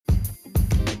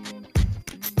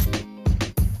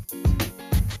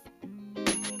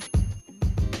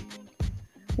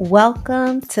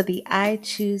Welcome to the I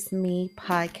Choose Me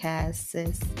podcast,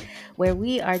 sis, where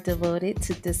we are devoted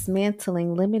to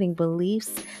dismantling limiting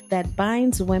beliefs that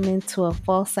binds women to a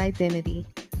false identity.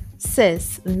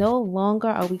 Sis, no longer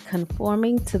are we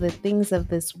conforming to the things of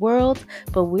this world,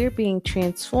 but we're being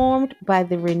transformed by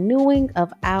the renewing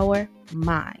of our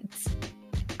minds.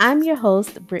 I'm your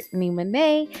host, Brittany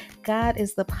Monet. God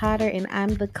is the potter and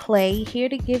I'm the clay, here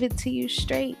to give it to you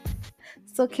straight.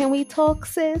 So can we talk,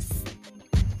 sis?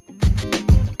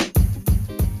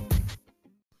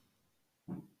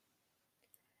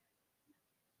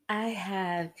 I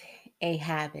have a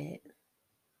habit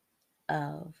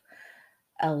of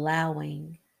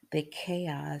allowing the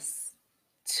chaos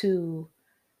to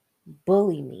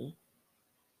bully me.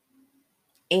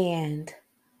 And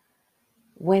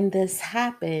when this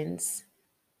happens,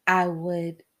 I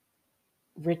would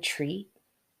retreat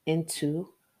into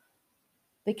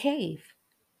the cave.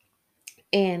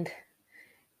 And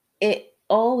it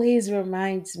always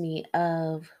reminds me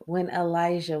of when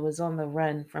Elijah was on the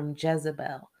run from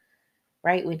Jezebel,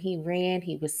 right? When he ran,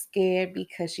 he was scared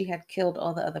because she had killed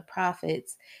all the other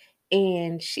prophets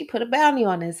and she put a bounty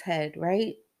on his head,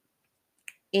 right?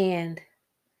 And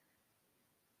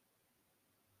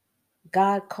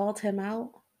God called him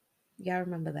out. Y'all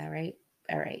remember that, right?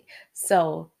 All right.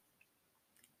 So,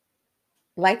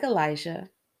 like Elijah,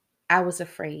 I was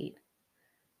afraid,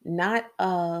 not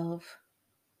of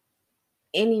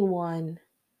anyone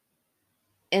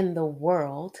in the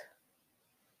world,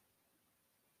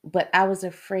 but I was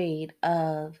afraid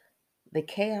of the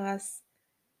chaos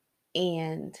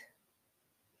and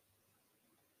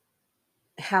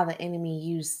how the enemy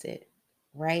used it,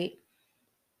 right?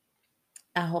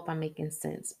 I hope I'm making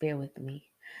sense. Bear with me.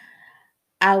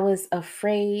 I was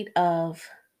afraid of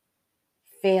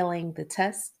failing the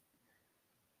test.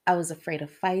 I was afraid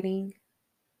of fighting.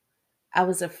 I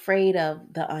was afraid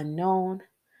of the unknown.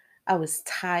 I was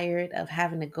tired of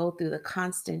having to go through the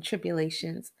constant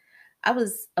tribulations. I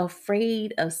was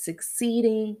afraid of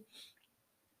succeeding.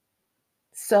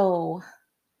 So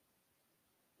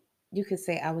you could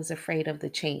say I was afraid of the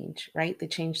change, right? The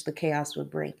change the chaos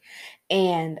would bring.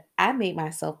 And I made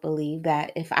myself believe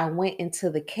that if I went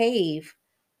into the cave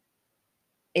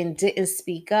and didn't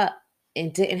speak up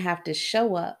and didn't have to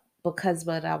show up because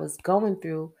what I was going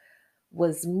through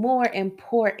was more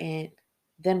important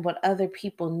than what other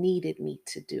people needed me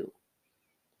to do.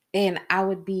 And I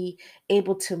would be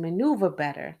able to maneuver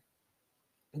better.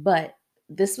 But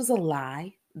this was a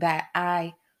lie that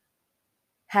I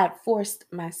had forced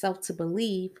myself to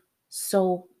believe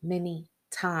so many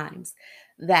times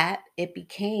that it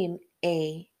became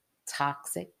a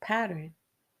toxic pattern.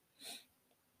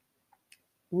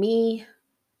 Me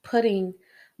putting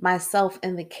myself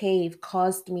in the cave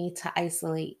caused me to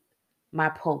isolate my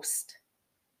post.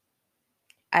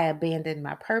 I abandoned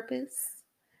my purpose.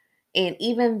 And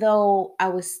even though I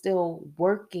was still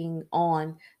working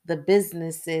on the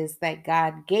businesses that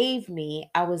God gave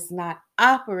me, I was not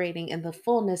operating in the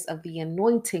fullness of the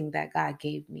anointing that God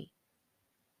gave me.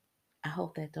 I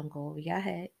hope that don't go over your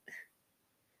head.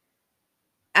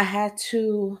 I had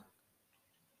to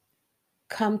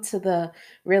come to the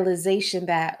realization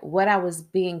that what I was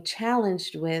being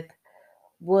challenged with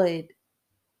would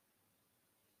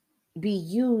be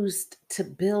used to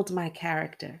build my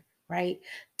character, right?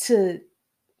 To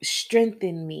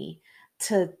strengthen me,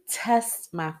 to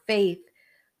test my faith.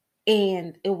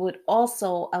 And it would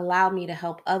also allow me to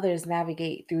help others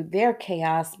navigate through their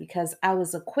chaos because I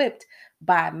was equipped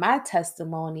by my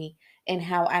testimony and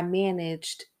how I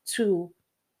managed to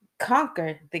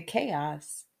conquer the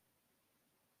chaos.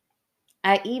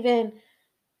 I even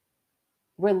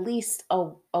released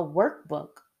a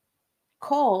workbook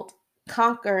called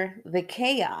Conquer the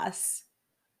Chaos,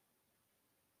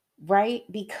 right?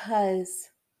 Because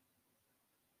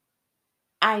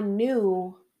I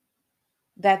knew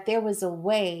that there was a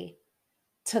way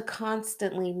to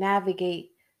constantly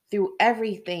navigate through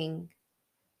everything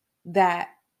that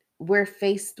we're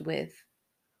faced with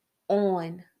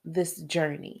on this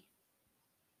journey.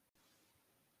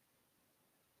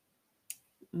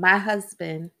 My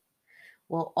husband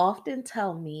will often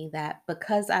tell me that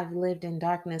because I've lived in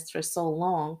darkness for so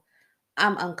long,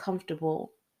 I'm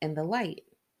uncomfortable in the light.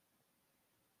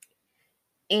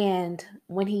 And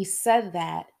when he said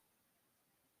that,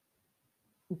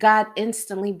 God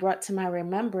instantly brought to my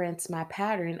remembrance my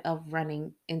pattern of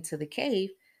running into the cave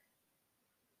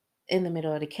in the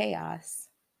middle of the chaos,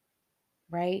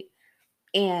 right?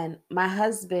 And my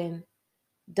husband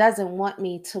doesn't want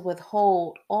me to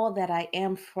withhold all that I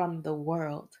am from the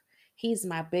world. He's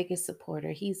my biggest supporter.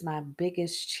 He's my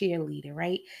biggest cheerleader,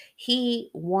 right?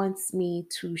 He wants me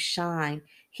to shine.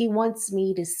 He wants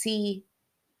me to see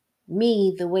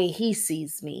me the way he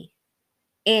sees me.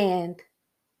 And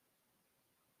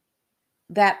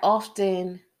that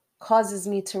often causes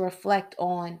me to reflect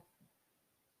on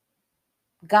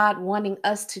God wanting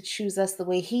us to choose us the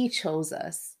way he chose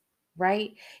us,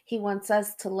 right? He wants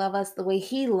us to love us the way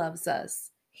he loves us.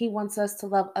 He wants us to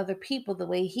love other people the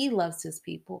way he loves his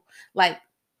people. Like,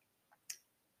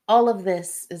 all of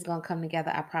this is going to come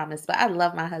together, I promise. But I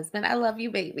love my husband. I love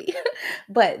you, baby.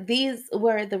 But these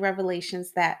were the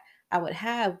revelations that I would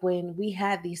have when we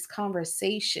had these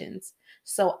conversations.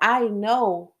 So I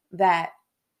know that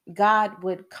God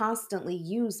would constantly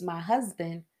use my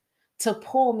husband to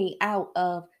pull me out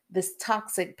of this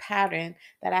toxic pattern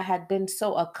that I had been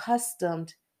so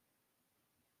accustomed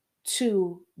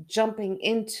to jumping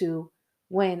into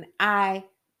when I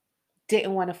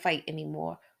didn't want to fight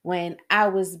anymore. When I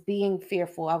was being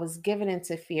fearful, I was given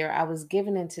into fear, I was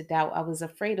given into doubt, I was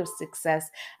afraid of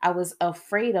success, I was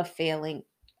afraid of failing.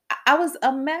 I was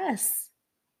a mess.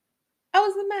 I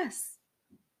was a mess.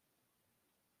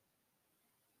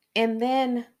 And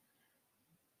then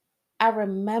I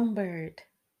remembered,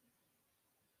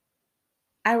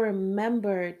 I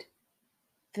remembered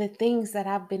the things that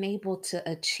I've been able to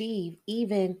achieve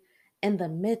even in the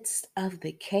midst of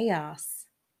the chaos.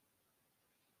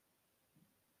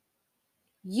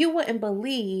 You wouldn't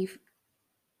believe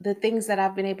the things that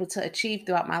I've been able to achieve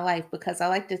throughout my life, because I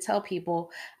like to tell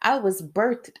people I was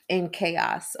birthed in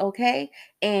chaos, okay?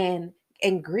 And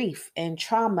grief and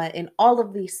trauma and all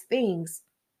of these things,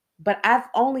 but I've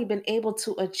only been able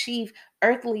to achieve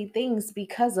earthly things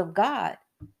because of God.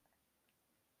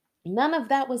 None of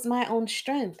that was my own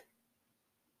strength.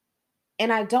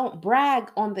 And I don't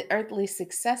brag on the earthly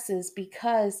successes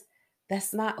because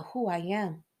that's not who I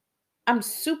am. I'm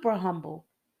super humble.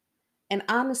 And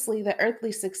honestly, the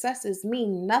earthly successes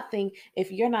mean nothing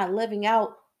if you're not living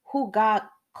out who God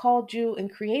called you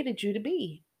and created you to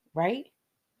be, right?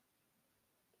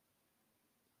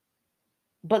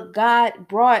 But God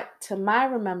brought to my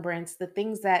remembrance the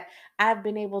things that I've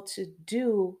been able to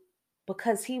do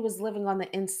because He was living on the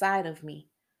inside of me,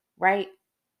 right?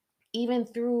 Even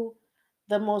through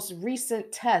the most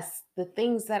recent tests, the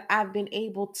things that I've been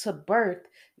able to birth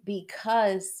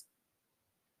because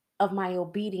of my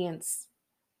obedience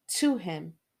to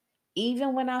Him.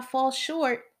 Even when I fall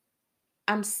short,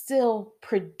 I'm still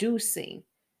producing,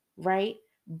 right?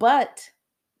 But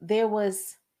there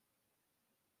was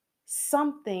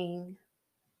something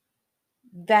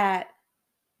that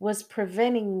was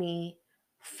preventing me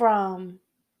from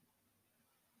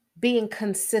being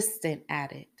consistent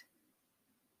at it.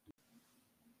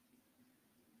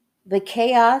 The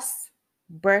chaos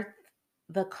birthed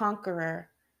the conqueror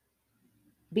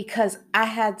because I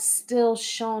had still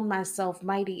shown myself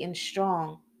mighty and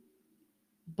strong.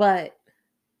 But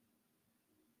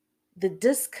the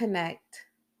disconnect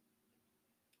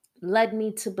led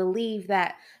me to believe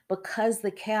that because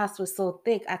the chaos was so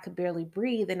thick, I could barely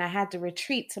breathe, and I had to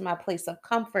retreat to my place of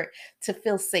comfort to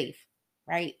feel safe,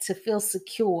 right? To feel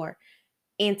secure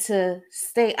and to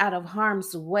stay out of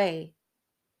harm's way.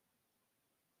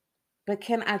 But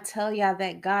can I tell y'all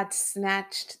that God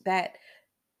snatched that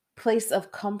place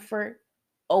of comfort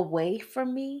away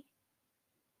from me?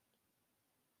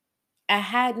 I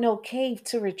had no cave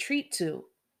to retreat to.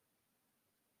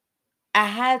 I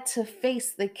had to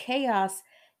face the chaos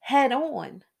head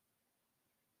on.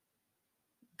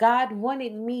 God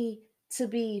wanted me to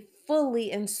be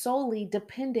fully and solely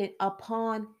dependent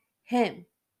upon Him.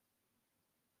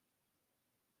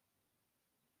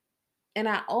 And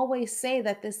I always say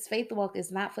that this faith walk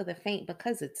is not for the faint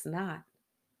because it's not.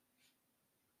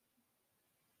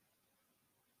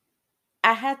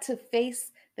 I had to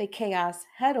face the chaos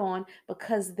head on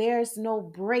because there's no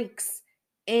breaks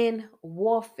in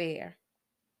warfare.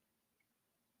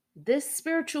 This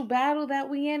spiritual battle that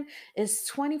we in is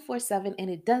 24/7 and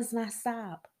it does not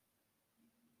stop.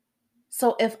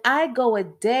 So if I go a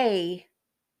day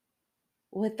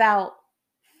without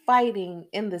fighting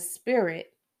in the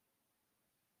spirit,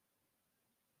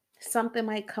 something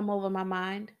might come over my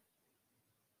mind.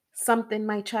 Something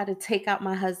might try to take out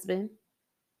my husband.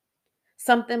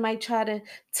 Something might try to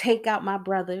take out my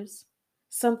brothers.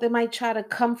 Something might try to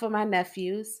come for my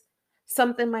nephews.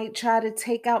 Something might try to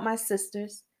take out my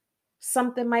sisters.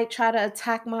 Something might try to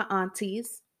attack my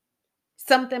aunties.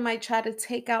 Something might try to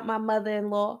take out my mother in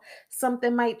law.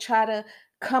 Something might try to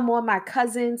come on my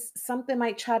cousins. Something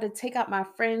might try to take out my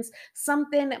friends.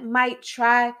 Something might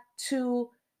try to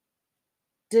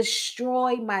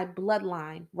destroy my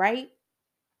bloodline, right?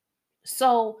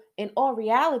 So, in all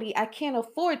reality, I can't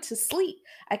afford to sleep.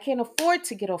 I can't afford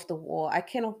to get off the wall. I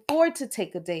can't afford to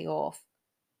take a day off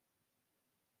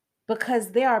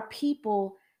because there are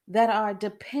people that are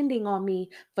depending on me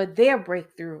for their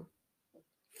breakthrough,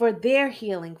 for their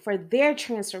healing, for their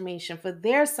transformation, for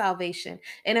their salvation.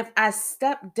 And if I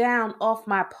step down off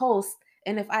my post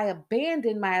and if I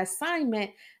abandon my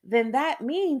assignment, then that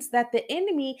means that the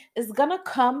enemy is going to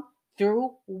come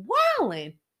through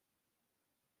wilding.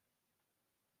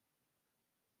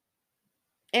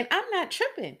 And I'm not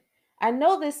tripping. I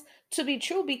know this to be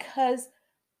true because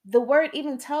the word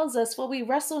even tells us, for we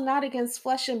wrestle not against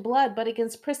flesh and blood, but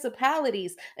against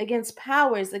principalities, against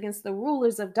powers, against the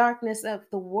rulers of darkness of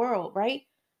the world, right?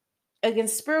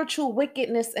 Against spiritual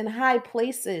wickedness in high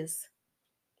places.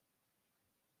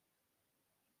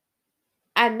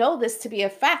 I know this to be a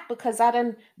fact because I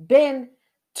done been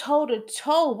toe to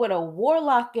toe with a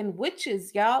warlock and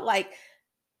witches, y'all. Like,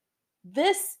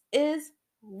 this is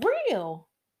real.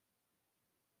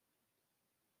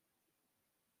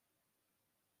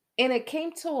 And it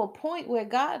came to a point where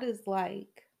God is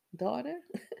like, daughter,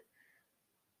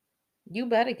 you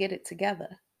better get it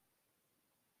together.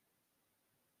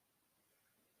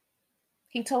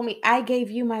 He told me, I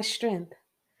gave you my strength.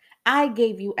 I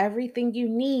gave you everything you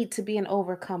need to be an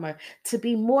overcomer, to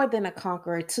be more than a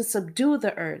conqueror, to subdue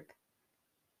the earth.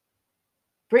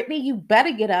 Brittany, you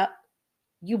better get up.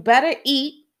 You better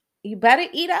eat. You better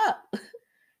eat up.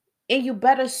 And you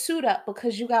better suit up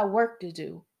because you got work to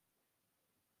do.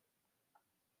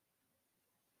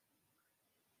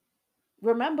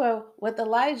 Remember with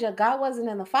Elijah, God wasn't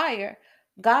in the fire.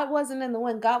 God wasn't in the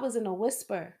wind. God was in a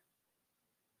whisper.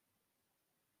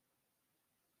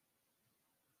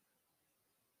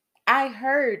 I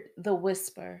heard the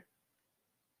whisper.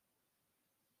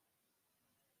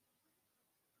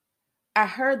 I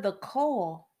heard the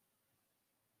call.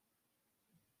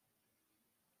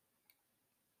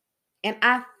 And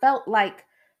I felt like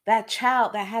that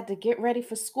child that had to get ready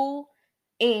for school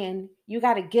and you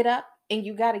got to get up and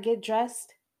you got to get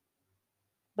dressed.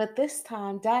 But this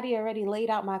time, daddy already laid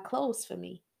out my clothes for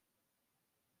me.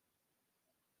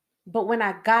 But when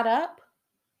I got up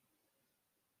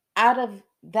out of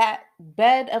that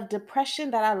bed of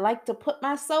depression that I like to put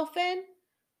myself in,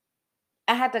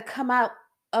 I had to come out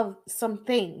of some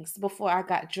things before I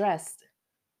got dressed.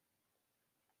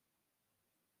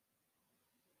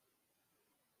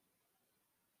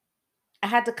 I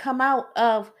had to come out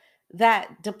of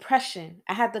that depression.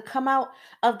 I had to come out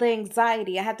of the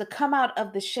anxiety. I had to come out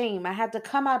of the shame. I had to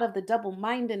come out of the double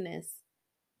mindedness.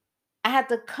 I had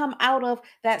to come out of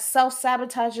that self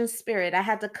sabotaging spirit. I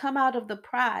had to come out of the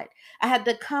pride. I had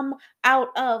to come out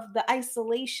of the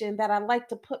isolation that I like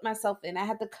to put myself in. I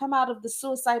had to come out of the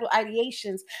suicidal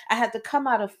ideations. I had to come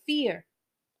out of fear.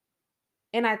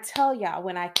 And I tell y'all,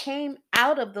 when I came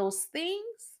out of those things,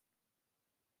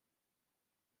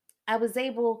 I was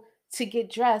able to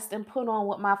get dressed and put on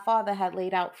what my father had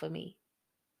laid out for me.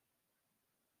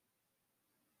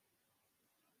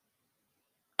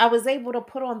 I was able to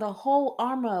put on the whole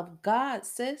armor of God,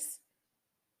 sis,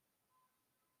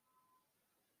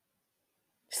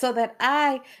 so that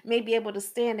I may be able to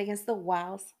stand against the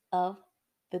wiles of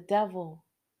the devil.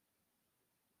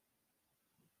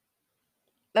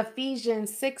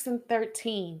 Ephesians 6 and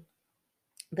 13,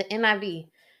 the NIV.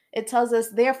 It tells us,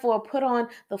 therefore, put on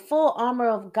the full armor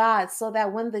of God so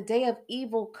that when the day of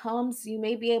evil comes, you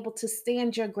may be able to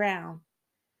stand your ground.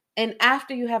 And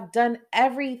after you have done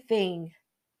everything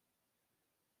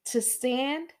to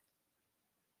stand,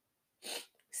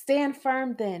 stand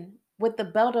firm then with the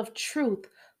belt of truth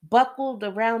buckled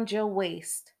around your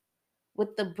waist,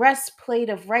 with the breastplate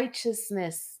of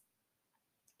righteousness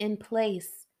in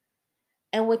place,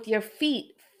 and with your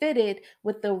feet fitted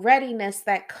with the readiness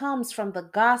that comes from the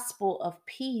gospel of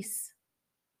peace.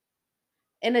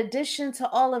 In addition to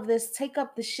all of this, take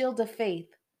up the shield of faith,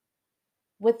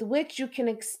 with which you can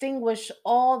extinguish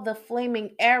all the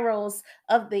flaming arrows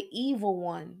of the evil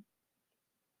one.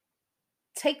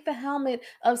 Take the helmet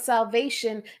of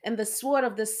salvation and the sword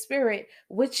of the Spirit,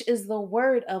 which is the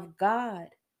word of God,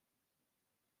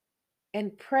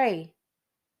 and pray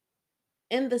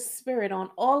in the Spirit on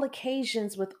all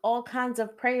occasions with all kinds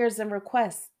of prayers and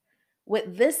requests.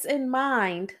 With this in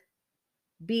mind,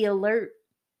 be alert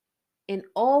and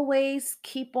always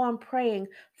keep on praying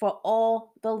for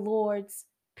all the Lord's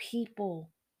people.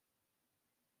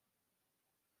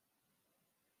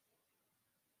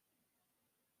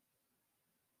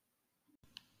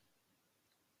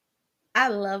 I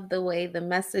love the way the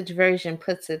message version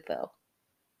puts it, though.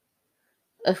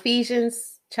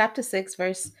 Ephesians chapter 6,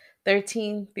 verse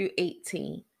 13 through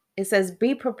 18. It says,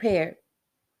 be prepared.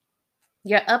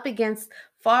 You're up against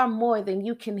far more than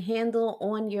you can handle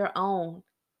on your own.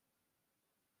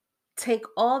 Take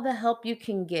all the help you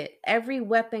can get, every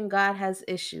weapon God has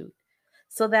issued,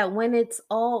 so that when it's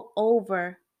all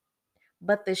over,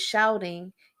 but the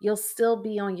shouting, you'll still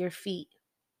be on your feet.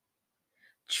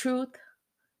 Truth,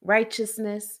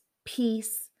 righteousness,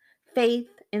 peace, faith,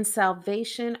 and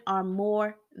salvation are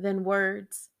more than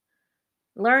words.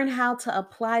 Learn how to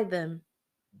apply them.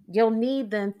 You'll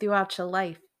need them throughout your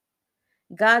life.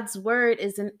 God's word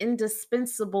is an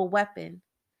indispensable weapon.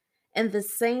 In the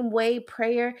same way,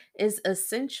 prayer is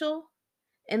essential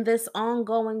in this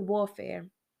ongoing warfare.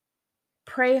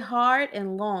 Pray hard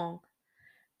and long.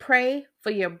 Pray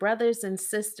for your brothers and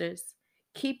sisters.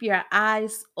 Keep your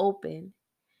eyes open.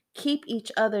 Keep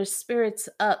each other's spirits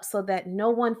up so that no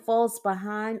one falls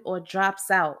behind or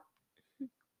drops out.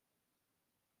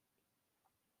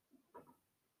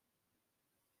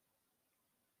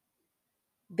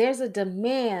 There's a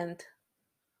demand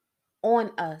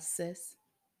on us, sis.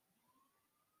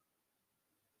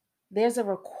 There's a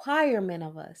requirement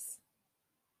of us.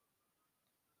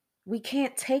 We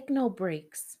can't take no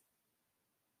breaks.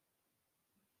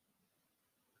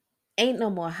 Ain't no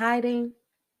more hiding.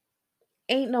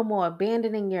 Ain't no more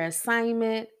abandoning your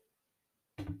assignment.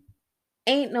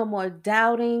 Ain't no more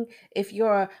doubting if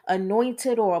you're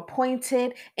anointed or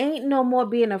appointed. Ain't no more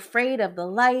being afraid of the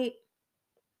light.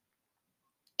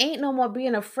 Ain't no more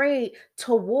being afraid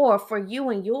to war for you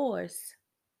and yours.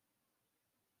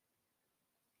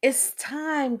 It's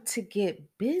time to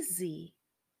get busy.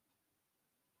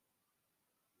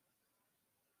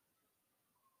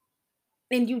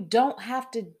 And you don't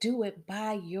have to do it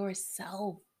by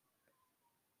yourself.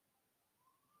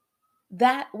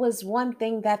 That was one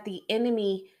thing that the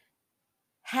enemy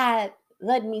had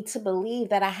led me to believe,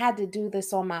 that I had to do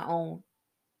this on my own.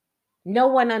 No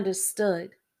one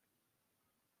understood.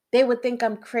 They would think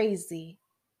I'm crazy.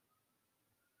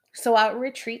 So I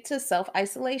retreat to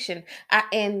self-isolation.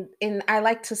 And I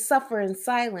like to suffer in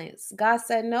silence. God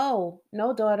said, "No,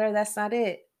 no, daughter, that's not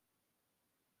it.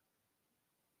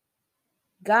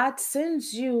 God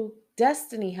sends you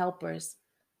destiny helpers.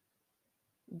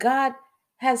 God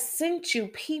has sent you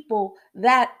people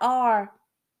that are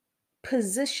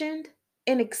positioned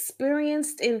and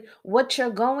experienced in what you're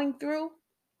going through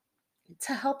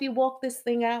to help you walk this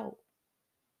thing out."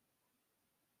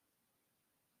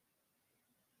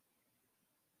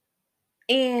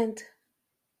 And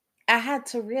I had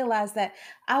to realize that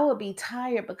I would be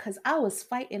tired because I was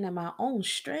fighting in my own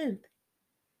strength.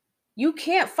 You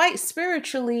can't fight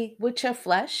spiritually with your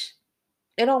flesh.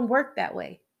 It don't work that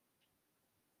way.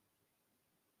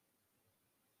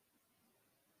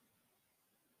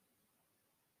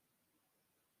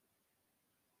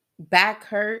 Back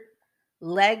hurt,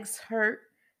 legs hurt,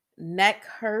 neck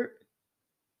hurt,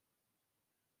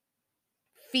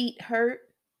 feet hurt.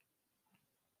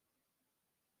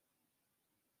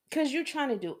 Because you're trying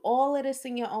to do all of this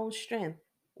in your own strength.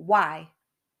 Why?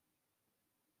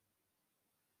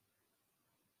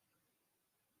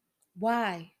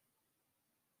 Why?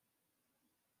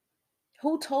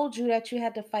 Who told you that you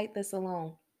had to fight this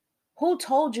alone? Who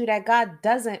told you that God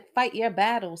doesn't fight your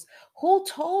battles? Who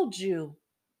told you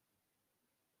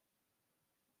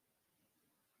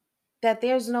that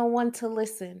there's no one to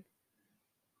listen?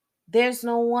 There's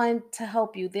no one to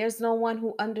help you. There's no one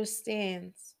who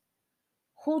understands.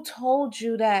 Who told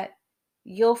you that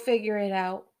you'll figure it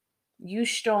out? You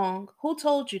strong. Who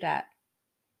told you that?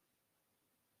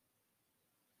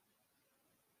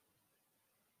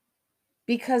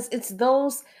 Because it's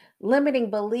those limiting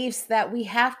beliefs that we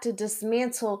have to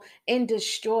dismantle and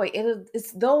destroy.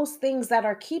 It's those things that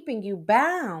are keeping you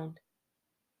bound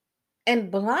and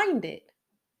blinded.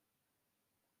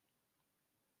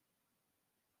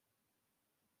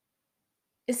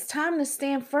 It's time to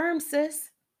stand firm, sis.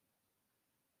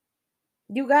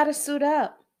 You got to suit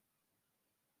up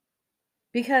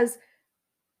because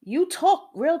you talk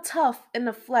real tough in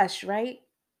the flesh, right?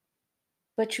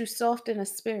 But you soft in the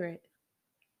spirit.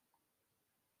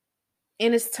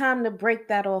 And it's time to break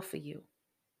that off of you.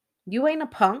 You ain't a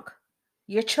punk.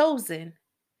 You're chosen.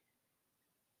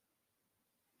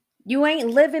 You ain't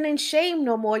living in shame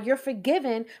no more. You're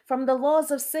forgiven from the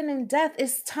laws of sin and death.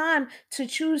 It's time to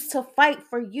choose to fight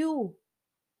for you.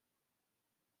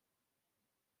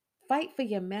 Fight for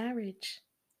your marriage.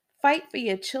 Fight for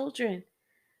your children.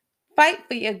 Fight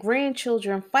for your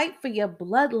grandchildren. Fight for your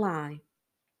bloodline.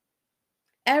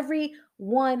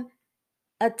 Everyone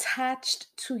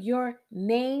attached to your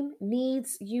name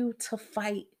needs you to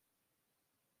fight.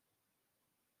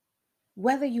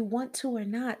 Whether you want to or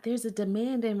not, there's a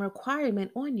demand and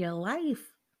requirement on your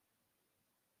life.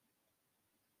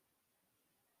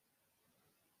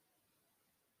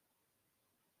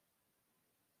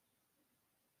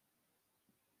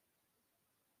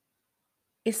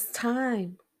 It's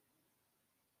time.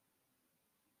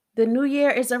 The new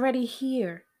year is already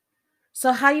here.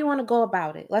 So how you want to go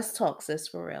about it? Let's talk, sis,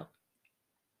 for real.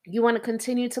 You want to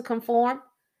continue to conform?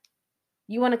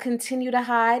 You want to continue to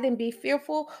hide and be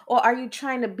fearful? Or are you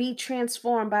trying to be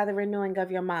transformed by the renewing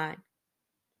of your mind?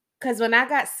 Because when I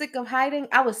got sick of hiding,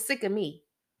 I was sick of me.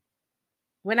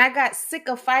 When I got sick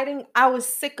of fighting, I was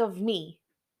sick of me.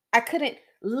 I couldn't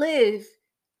live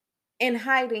in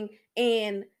hiding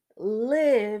and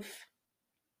live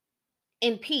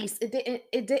in peace.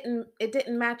 It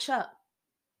didn't match up.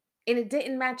 And it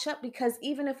didn't match up because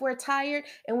even if we're tired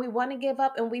and we want to give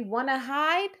up and we want to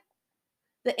hide,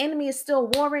 the enemy is still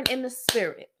warring in the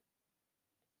spirit.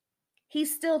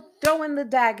 He's still throwing the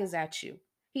daggers at you.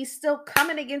 He's still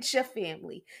coming against your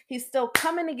family. He's still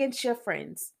coming against your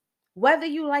friends, whether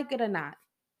you like it or not.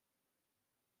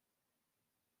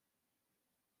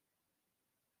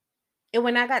 And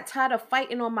when I got tired of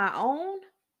fighting on my own,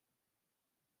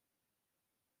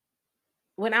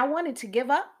 when I wanted to give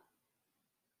up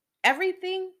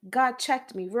everything, God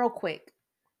checked me real quick.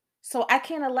 So I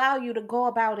can't allow you to go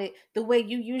about it the way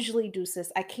you usually do,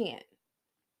 sis. I can't.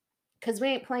 Because we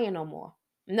ain't playing no more.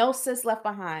 No sis left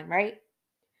behind, right?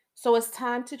 So it's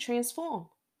time to transform.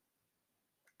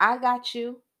 I got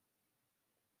you.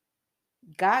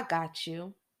 God got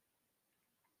you.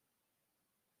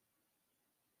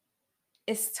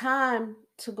 It's time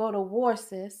to go to war,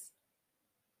 sis.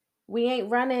 We ain't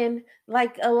running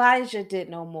like Elijah did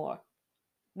no more.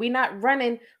 We not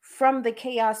running from the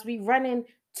chaos. We running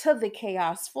to the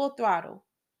chaos, full throttle.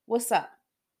 What's up?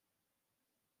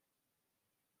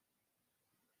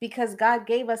 Because God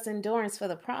gave us endurance for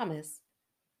the promise.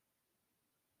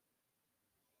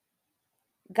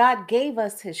 God gave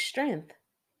us his strength.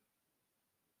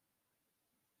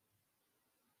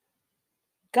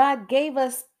 God gave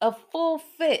us a full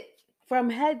fit from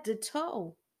head to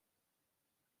toe.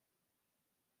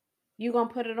 You gonna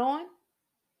put it on?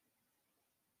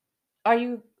 Are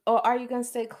you gonna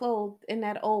stay clothed in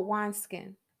that old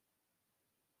wineskin?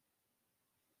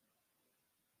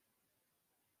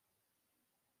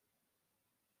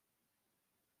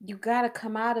 You gotta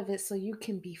come out of it so you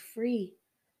can be free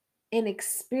and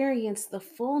experience the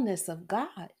fullness of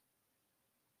God.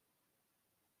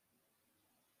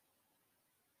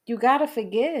 You gotta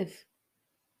forgive.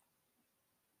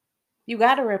 You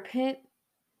gotta repent.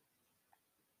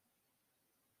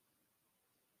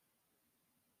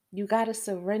 You gotta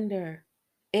surrender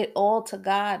it all to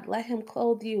God. Let him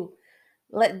clothe you.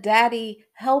 Let daddy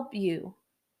help you.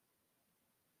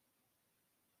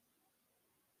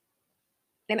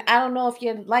 And I don't know if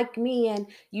you're like me and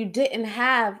you didn't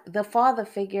have the father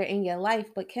figure in your life,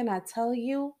 but can I tell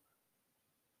you,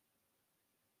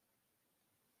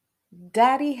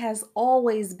 daddy has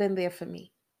always been there for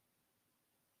me,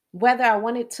 whether I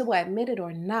wanted to admit it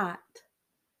or not.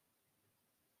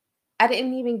 I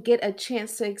didn't even get a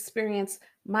chance to experience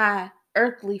my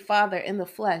earthly father in the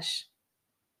flesh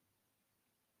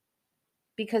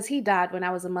because he died when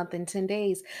I was a month and 10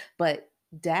 days. But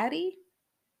daddy,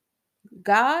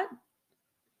 God,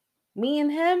 me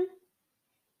and him,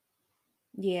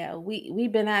 yeah,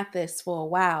 we've been at this for a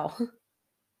while.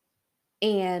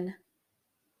 And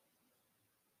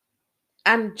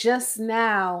I'm just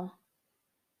now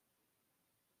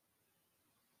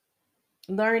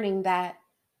learning that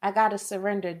I got to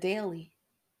surrender daily.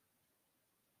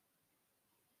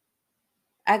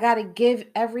 I got to give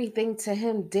everything to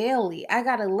him daily. I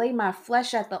got to lay my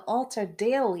flesh at the altar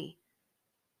daily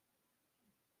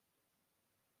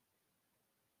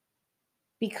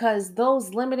because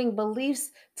those limiting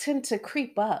beliefs tend to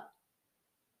creep up.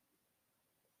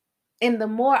 And the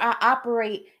more I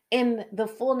operate in the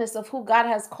fullness of who God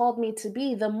has called me to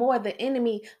be, the more the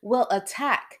enemy will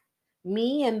attack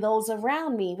me and those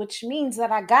around me, which means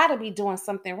that I got to be doing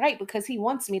something right because he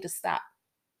wants me to stop.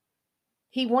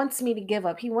 He wants me to give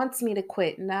up. He wants me to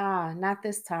quit. Nah, not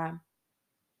this time.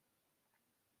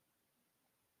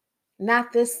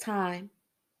 Not this time.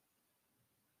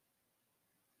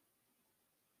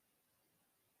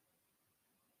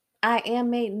 I am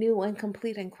made new and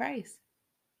complete in Christ.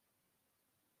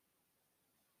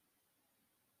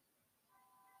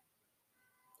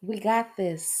 We got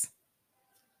this.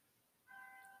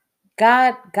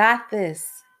 God got this.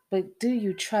 But do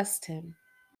you trust him?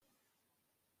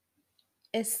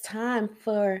 It's time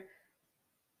for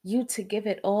you to give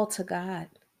it all to God.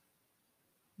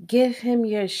 Give him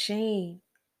your shame.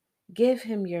 Give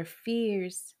him your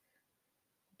fears.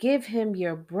 Give him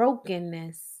your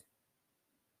brokenness.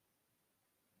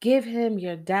 Give him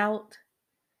your doubt.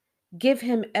 Give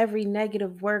him every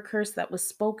negative word curse that was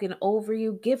spoken over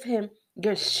you. Give him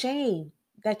your shame.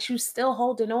 that you still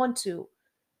holding on to.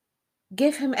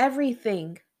 Give him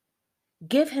everything.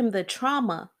 Give him the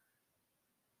trauma.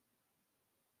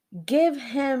 Give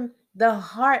him the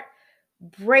heart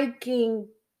breaking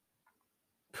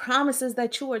promises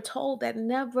that you were told that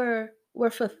never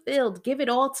were fulfilled. Give it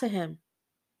all to him.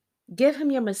 Give him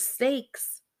your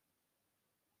mistakes.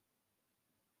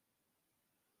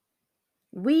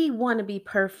 We want to be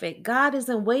perfect. God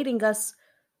isn't waiting us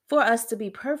for us to be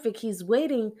perfect. He's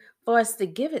waiting for us to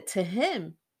give it to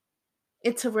him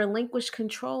and to relinquish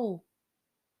control.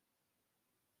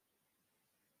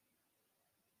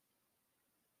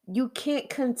 You can't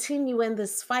continue in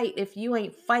this fight if you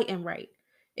ain't fighting right,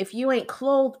 if you ain't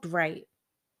clothed right.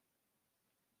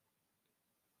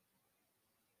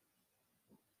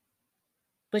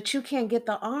 But you can't get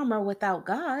the armor without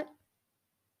God.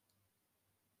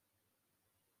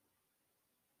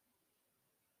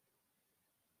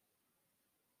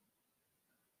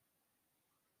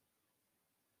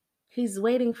 He's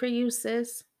waiting for you,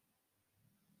 sis.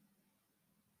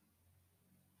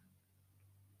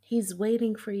 He's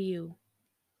waiting for you.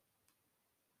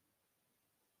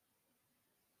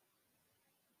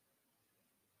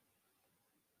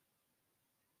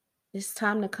 It's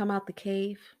time to come out the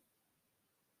cave.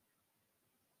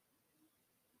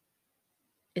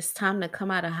 It's time to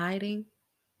come out of hiding.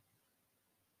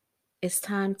 It's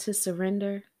time to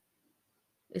surrender.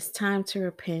 It's time to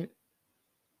repent.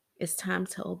 It's time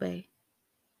to obey.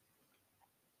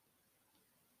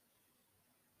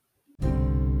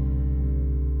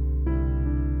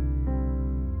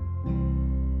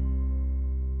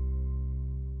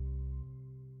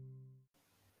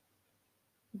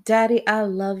 Daddy, I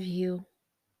love you.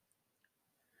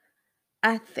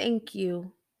 I thank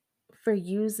you for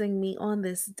using me on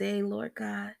this day, Lord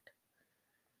God.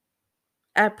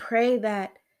 I pray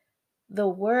that the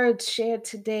word shared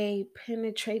today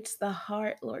penetrates the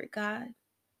heart, Lord God,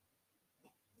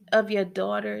 of your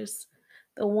daughters.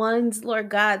 The ones, Lord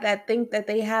God, that think that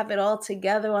they have it all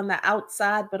together on the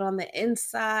outside, but on the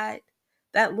inside,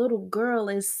 that little girl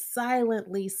is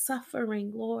silently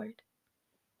suffering, Lord.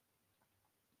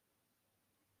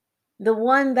 The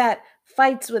one that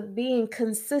fights with being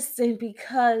consistent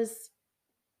because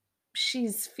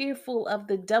she's fearful of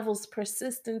the devil's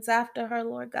persistence after her,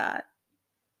 Lord God.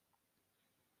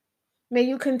 May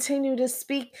you continue to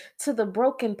speak to the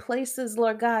broken places,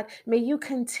 Lord God. May you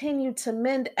continue to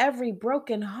mend every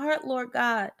broken heart, Lord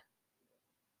God.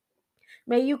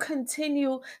 May you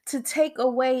continue to take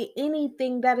away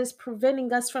anything that is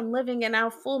preventing us from living in our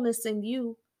fullness in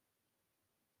you.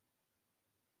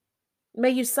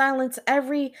 May you silence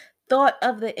every thought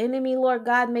of the enemy, Lord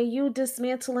God. May you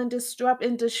dismantle and disrupt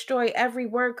and destroy every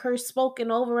word curse spoken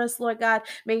over us, Lord God.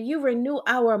 May you renew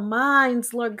our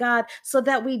minds, Lord God, so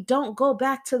that we don't go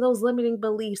back to those limiting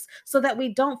beliefs, so that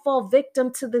we don't fall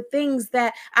victim to the things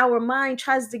that our mind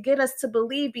tries to get us to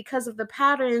believe because of the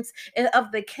patterns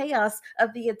of the chaos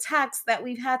of the attacks that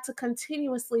we've had to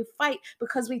continuously fight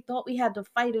because we thought we had to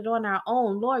fight it on our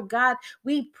own. Lord God,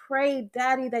 we pray,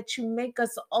 Daddy, that you make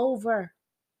us over.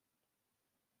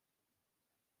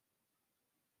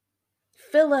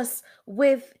 Fill us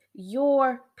with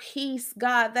your peace,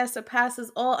 God, that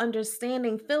surpasses all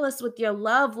understanding. Fill us with your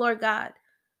love, Lord God.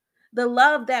 The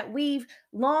love that we've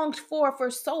longed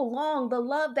for so long, the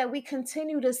love that we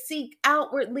continue to seek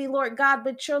outwardly, Lord God,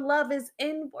 but your love is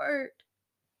inward.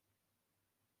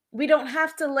 We don't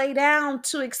have to lay down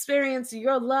to experience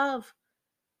your love.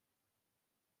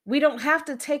 We don't have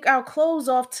to take our clothes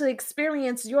off to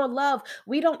experience your love.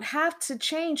 We don't have to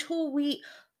change who we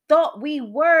thought we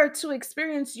were to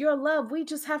experience your love. We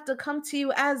just have to come to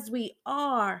you as we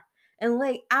are and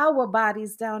lay our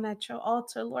bodies down at your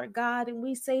altar, Lord God. And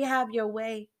we say, have your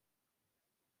way.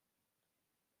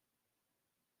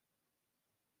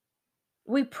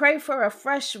 We pray for a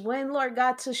fresh wind, Lord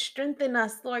God, to strengthen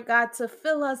us, Lord God, to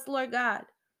fill us, Lord God.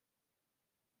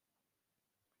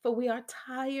 For we are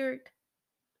tired.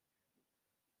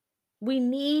 We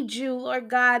need you, Lord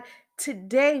God.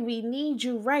 Today, we need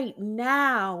you right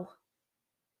now.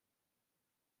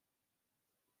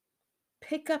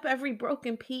 Pick up every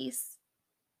broken piece.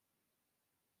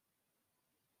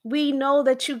 We know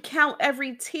that you count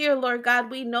every tear, Lord God.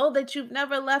 We know that you've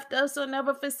never left us or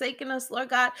never forsaken us, Lord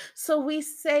God. So we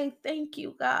say thank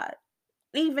you, God.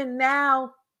 Even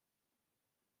now,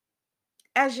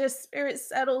 as your spirit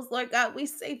settles, Lord God, we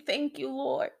say thank you,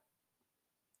 Lord.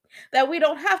 That we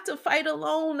don't have to fight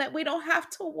alone, that we don't have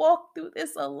to walk through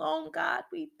this alone, God.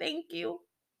 We thank you.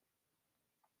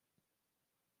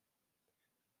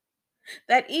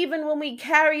 That even when we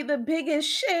carry the biggest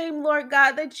shame, Lord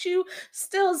God, that you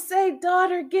still say,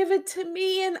 daughter, give it to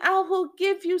me and I will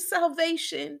give you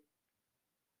salvation.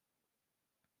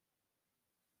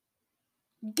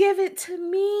 Give it to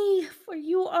me, for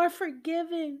you are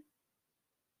forgiven.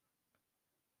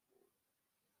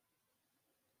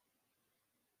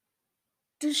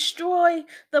 Destroy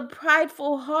the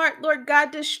prideful heart, Lord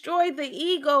God. Destroy the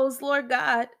egos, Lord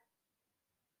God,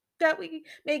 that we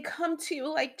may come to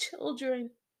you like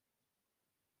children,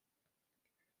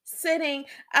 sitting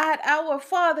at our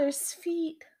Father's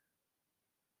feet.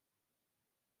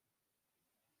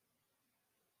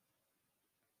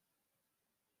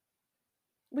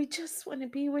 We just want to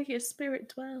be where your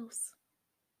spirit dwells.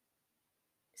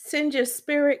 Send your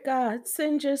spirit, God.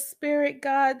 Send your spirit,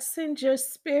 God. Send your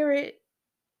spirit.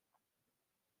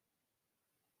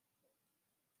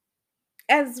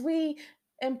 As we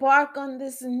embark on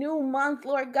this new month,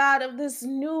 Lord God, of this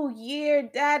new year,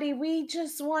 Daddy, we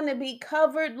just want to be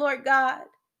covered, Lord God.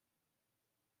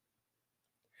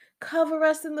 Cover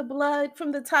us in the blood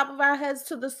from the top of our heads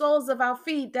to the soles of our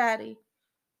feet, Daddy.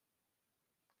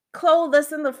 Clothe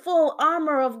us in the full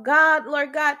armor of God,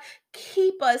 Lord God.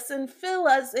 Keep us and fill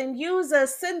us and use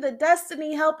us. Send the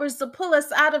destiny helpers to pull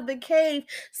us out of the cave.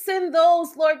 Send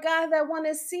those, Lord God, that want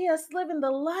to see us live in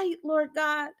the light, Lord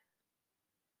God.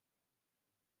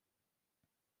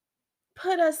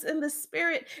 Put us in the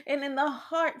spirit and in the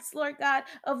hearts, Lord God,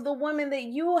 of the women that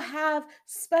you have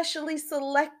specially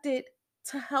selected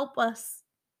to help us.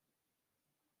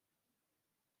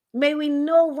 May we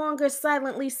no longer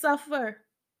silently suffer.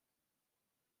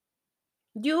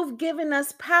 You've given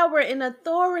us power and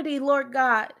authority, Lord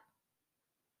God.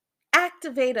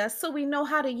 Activate us so we know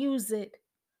how to use it.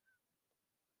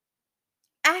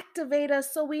 Activate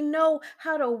us so we know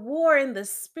how to war in the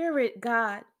spirit,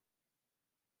 God.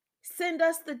 Send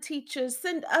us the teachers,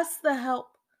 send us the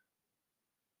help.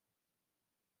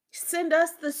 Send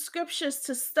us the scriptures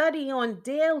to study on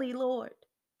daily, Lord.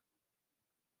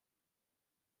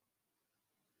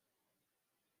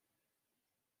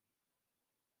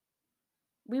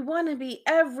 We want to be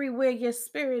everywhere your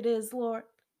spirit is, Lord.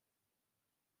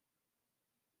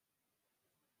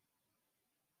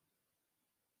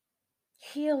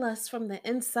 Heal us from the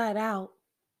inside out.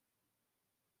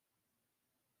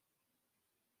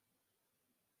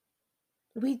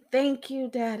 We thank you,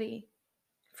 Daddy,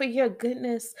 for your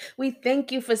goodness. We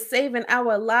thank you for saving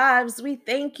our lives. We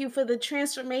thank you for the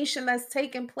transformation that's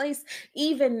taking place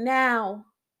even now.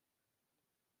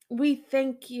 We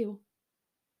thank you.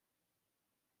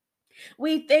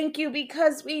 We thank you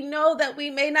because we know that we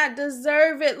may not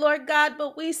deserve it, Lord God,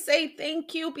 but we say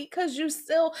thank you because you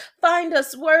still find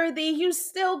us worthy. You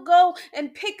still go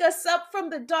and pick us up from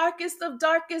the darkest of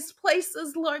darkest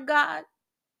places, Lord God.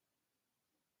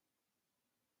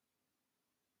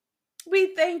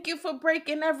 We thank you for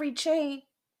breaking every chain.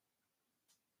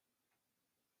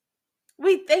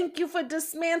 We thank you for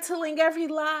dismantling every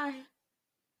lie.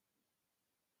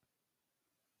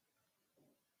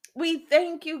 We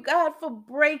thank you, God, for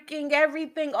breaking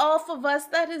everything off of us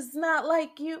that is not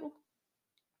like you.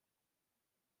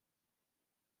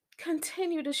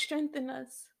 Continue to strengthen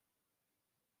us.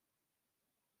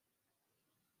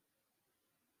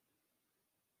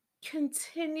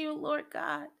 Continue, Lord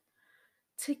God,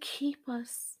 to keep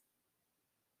us.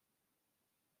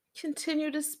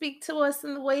 Continue to speak to us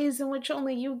in the ways in which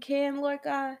only you can, Lord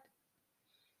God.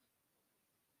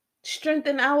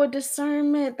 Strengthen our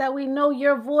discernment that we know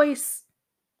your voice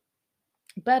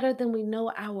better than we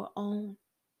know our own.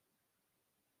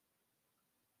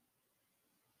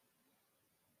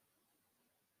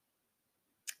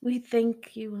 We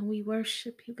thank you and we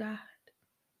worship you, God.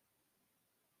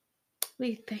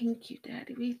 We thank you,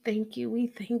 Daddy. We thank you. We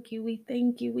thank you. We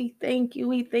thank you. We thank you.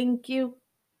 We thank you.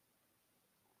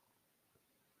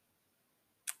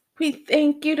 We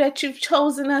thank you that you've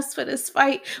chosen us for this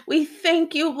fight. We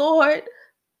thank you, Lord,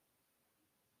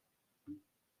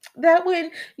 that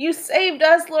when you saved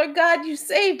us, Lord God, you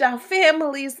saved our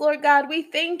families, Lord God. We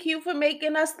thank you for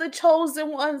making us the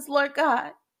chosen ones, Lord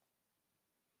God.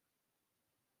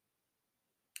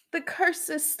 The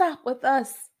curses stop with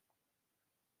us.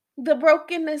 The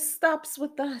brokenness stops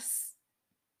with us.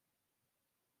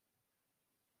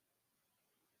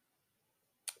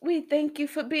 We thank you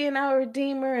for being our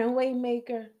Redeemer and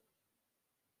Waymaker.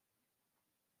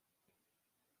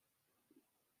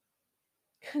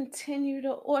 Continue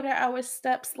to order our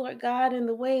steps, Lord God, in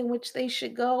the way in which they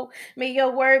should go. May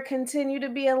your word continue to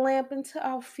be a lamp unto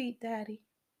our feet, Daddy.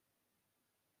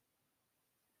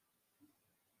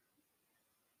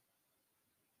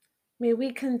 May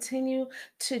we continue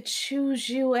to choose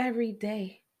you every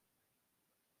day.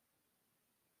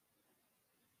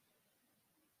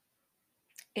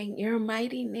 In your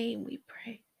mighty name we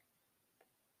pray.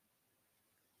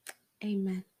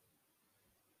 Amen.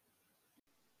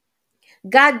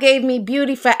 God gave me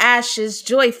beauty for ashes,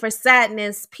 joy for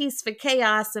sadness, peace for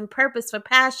chaos, and purpose for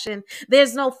passion.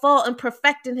 There's no fault in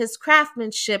perfecting his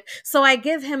craftsmanship, so I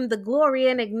give him the glory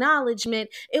and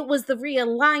acknowledgement. It was the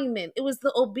realignment, it was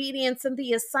the obedience and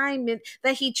the assignment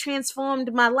that he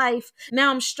transformed my life.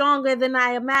 Now I'm stronger than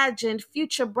I imagined,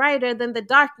 future brighter than the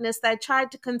darkness that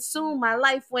tried to consume my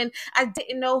life when I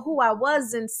didn't know who I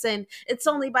was in sin. It's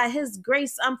only by his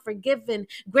grace I'm forgiven.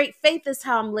 Great faith is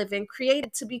how I'm living.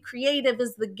 Created to be creative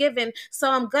is the given.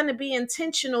 So I'm going to be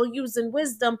intentional using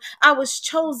wisdom. I was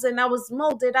chosen. I was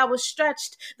molded. I was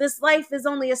stretched. This life is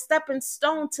only a stepping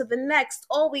stone to the next.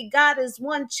 All we got is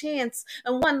one chance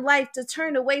and one life to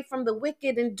turn away from the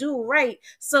wicked and do right.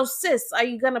 So, sis, are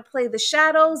you going to play the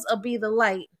shadows or be the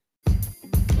light?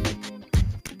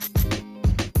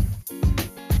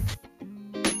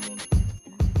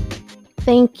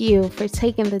 Thank you for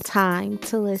taking the time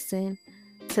to listen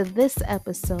to this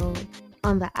episode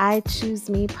on the I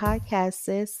Choose Me podcast,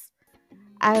 sis.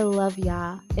 I love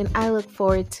y'all, and I look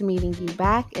forward to meeting you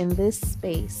back in this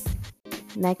space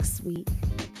next week.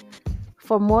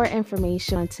 For more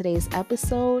information on today's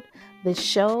episode, the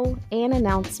show, and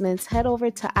announcements, head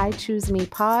over to I Choose Me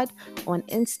Pod on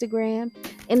Instagram.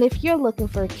 And if you're looking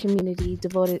for a community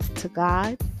devoted to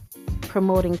God,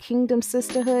 promoting kingdom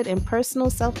sisterhood and personal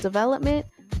self-development,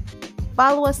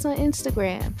 follow us on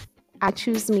Instagram. I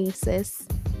Choose Me, sis.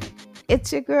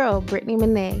 It's your girl, Brittany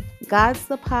Monet. God's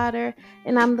the potter,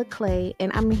 and I'm the clay, and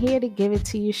I'm here to give it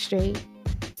to you straight.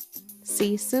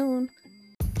 See you soon.